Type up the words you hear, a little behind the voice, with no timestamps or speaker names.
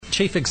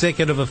Chief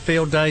Executive of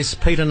Field Days,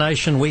 Peter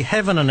Nation. We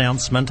have an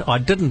announcement. I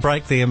didn't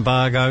break the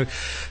embargo.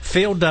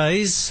 Field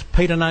Days,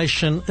 Peter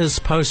Nation, is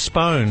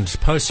postponed.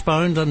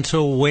 Postponed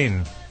until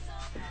when?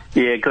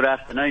 Yeah, good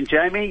afternoon,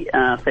 Jamie.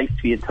 Thanks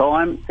for your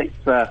time. Thanks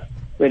for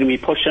letting me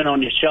push in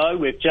on your show.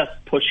 We've just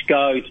pushed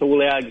go to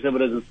all our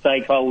exhibitors and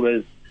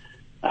stakeholders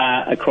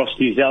across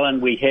New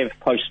Zealand. We have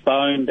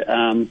postponed.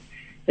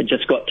 It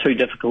just got too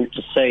difficult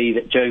to see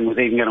that June was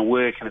even going to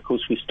work, and of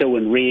course we're still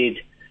in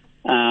red.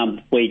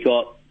 We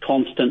got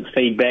constant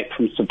feedback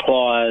from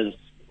suppliers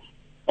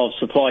of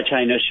supply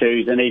chain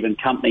issues, and even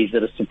companies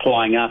that are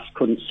supplying us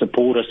couldn't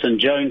support us in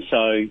June.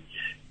 So, you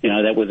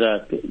know, that was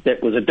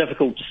a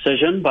difficult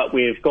decision, but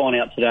we've gone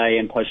out today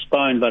and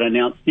postponed, but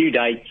announced new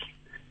dates,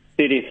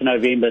 30th of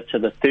November to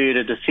the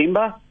 3rd of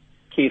December,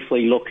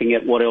 carefully looking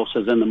at what else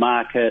is in the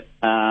market.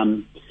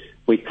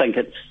 We think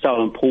it's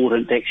so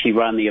important to actually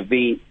run the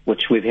event,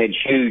 which we've had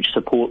huge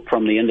support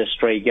from the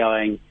industry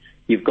going,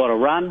 you've got to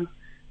run.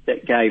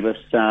 That gave us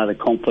the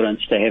confidence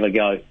to have a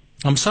go.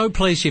 I'm so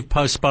pleased you've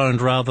postponed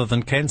rather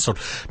than cancelled.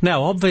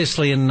 Now,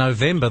 obviously in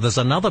November there's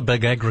another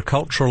big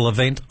agricultural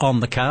event on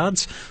the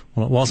cards.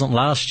 Well, it wasn't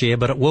last year,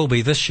 but it will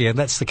be this year.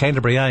 That's the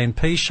Canterbury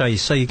A&P show,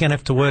 so you're going to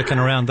have to work in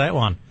around that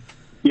one.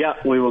 Yeah,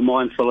 we were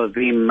mindful of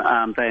them.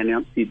 They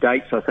announced the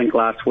dates, I think,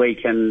 last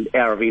week, and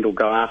our event will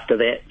go after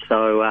that.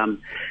 So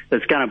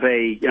it's going to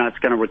be, you know, it's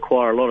going to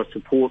require a lot of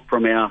support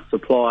from our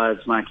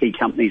suppliers, marquee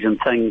companies and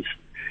things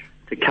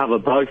to cover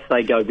both.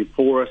 They go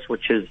before us,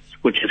 which is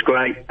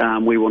great.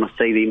 We want to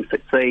see them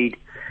succeed.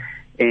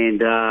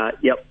 And,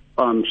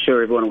 I'm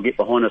sure everyone will get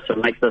behind us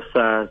and make this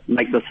a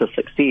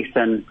success.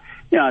 And,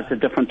 you know, it's a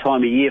different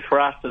time of year for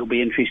us. It'll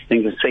be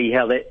interesting to see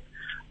how that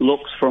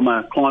looks from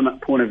a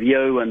climate point of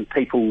view and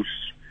people's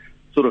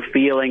sort of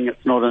feeling.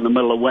 It's not in the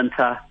middle of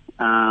winter,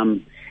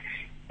 and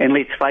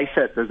let's face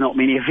it, there's not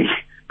many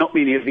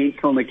events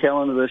on the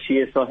calendar this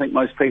year, so I think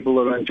most people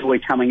will enjoy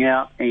coming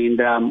out, and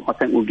I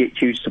think we'll get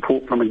huge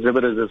support from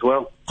exhibitors as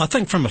well. I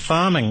think from a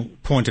farming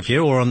point of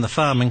view, or on the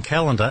farming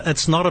calendar,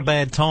 it's not a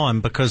bad time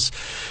because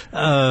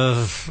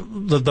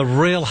the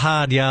real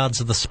hard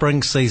yards of the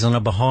spring season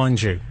are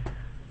behind you.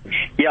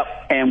 Yep,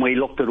 and we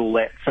looked at all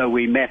that, so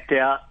we mapped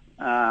out.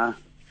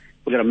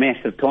 We've got a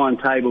massive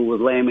timetable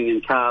with lambing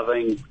and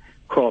calving,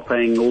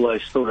 cropping, all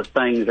those sort of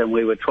things, and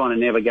we were trying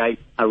to navigate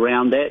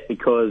around that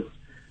because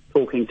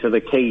talking to the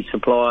key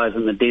suppliers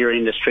in the dairy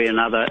industry and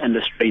other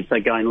industries, they're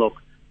going,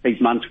 look, these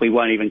months we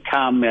won't even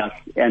come,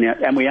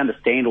 and we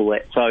understand all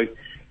that. So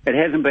it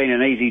hasn't been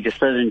an easy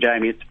decision,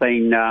 Jamie. It's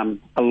been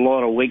a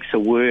lot of weeks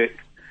of work.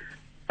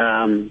 You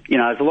know,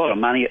 there's a lot of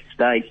money at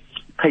stake,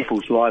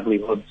 people's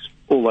livelihoods,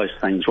 all those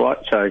things, right?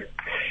 So,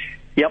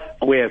 yep,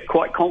 we're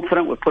quite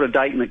confident. We've put a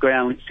date in the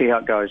ground. Let's see how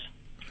it goes.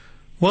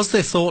 Was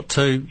there thought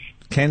to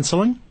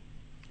cancelling?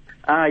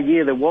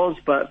 Yeah, there was,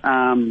 but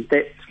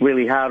that's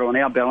really hard on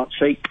our balance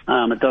sheet.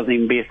 It doesn't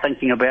even bear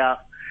thinking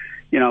about.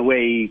 You know,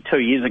 2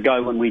 years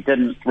ago when we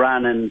didn't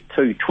run in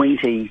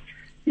 2020,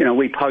 you know,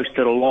 we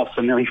posted a loss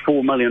of nearly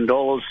 $4 million,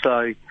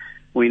 so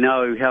we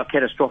know how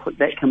catastrophic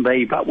that can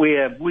be, but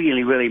we're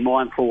really, really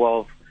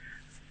mindful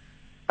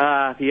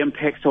of the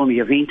impacts on the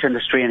event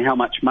industry and how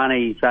much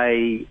money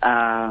they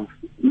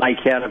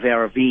make out of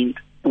our event.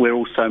 We're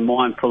also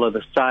mindful of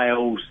the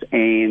sales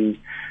and,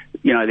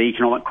 you know, the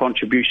economic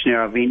contribution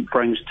our event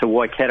brings to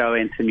Waikato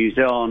and to New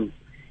Zealand.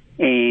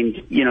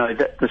 And, you know,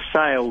 the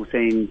sales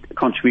and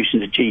contribution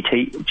to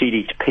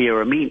GDP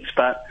are immense,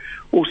 but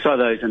also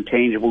those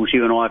intangibles.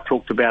 You and I have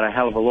talked about a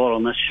hell of a lot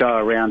on this show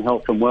around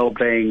health and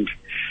well-being.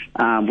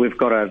 We've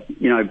got a,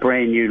 you know,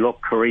 brand new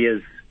look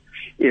careers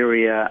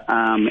area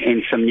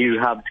and some new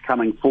hubs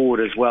coming forward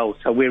as well.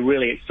 So we're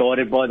really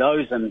excited by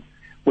those, and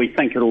we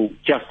think it'll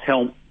just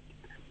help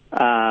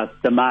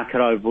the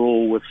market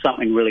overall with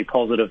something really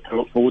positive to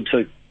look forward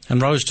to.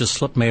 And Rose just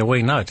slipped me a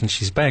wee note, and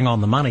she's bang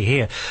on the money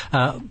here.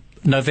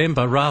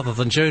 November rather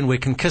than June, we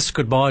can kiss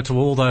goodbye to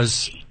all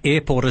those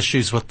airport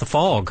issues with the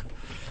fog.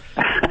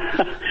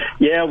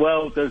 Yeah,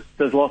 well,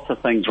 there's lots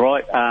of things,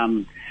 right?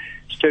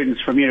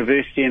 Students from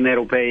university and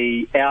that'll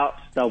be out.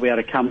 They'll be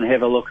able to come and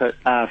have a look at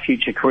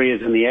future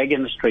careers in the ag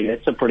industry.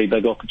 That's a pretty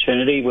big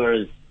opportunity,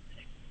 whereas,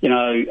 you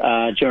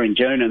know, during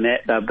June and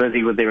that, they're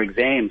busy with their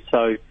exams.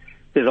 So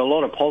there's a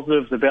lot of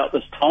positives about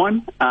this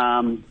time,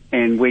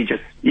 and we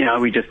just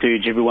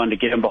urge everyone to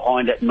get in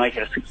behind it and make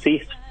it a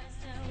success.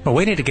 Well,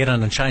 we need to get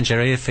in and change our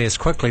airfares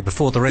quickly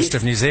before the rest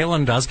of New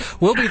Zealand does.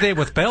 We'll be there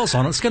with bells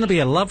on. It's going to be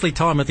a lovely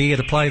time of the year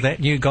to play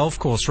that new golf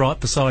course right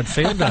beside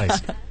Field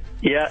Days.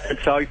 Yeah,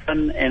 it's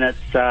open and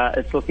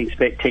it's looking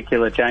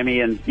spectacular,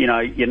 Jamie. And you know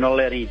you're not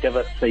allowed any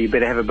divots, so you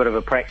better have a bit of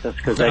a practice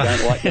because they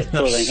don't like that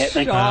sort of thing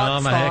happening.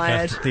 I'm a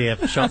hacker.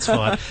 Yeah, shots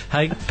fired.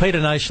 Hey, Peter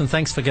Nation,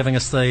 thanks for giving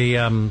us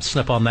the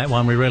snip on that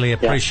one. We really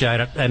appreciate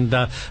it, and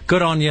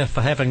good on you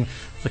for having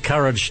the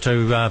courage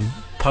to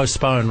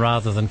postpone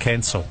rather than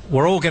cancel.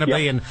 We're all going to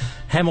be in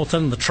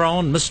Hamilton, the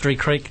Tron, Mystery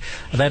Creek.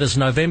 That is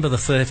November the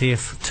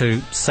 30th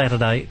to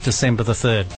Saturday, December the 3rd.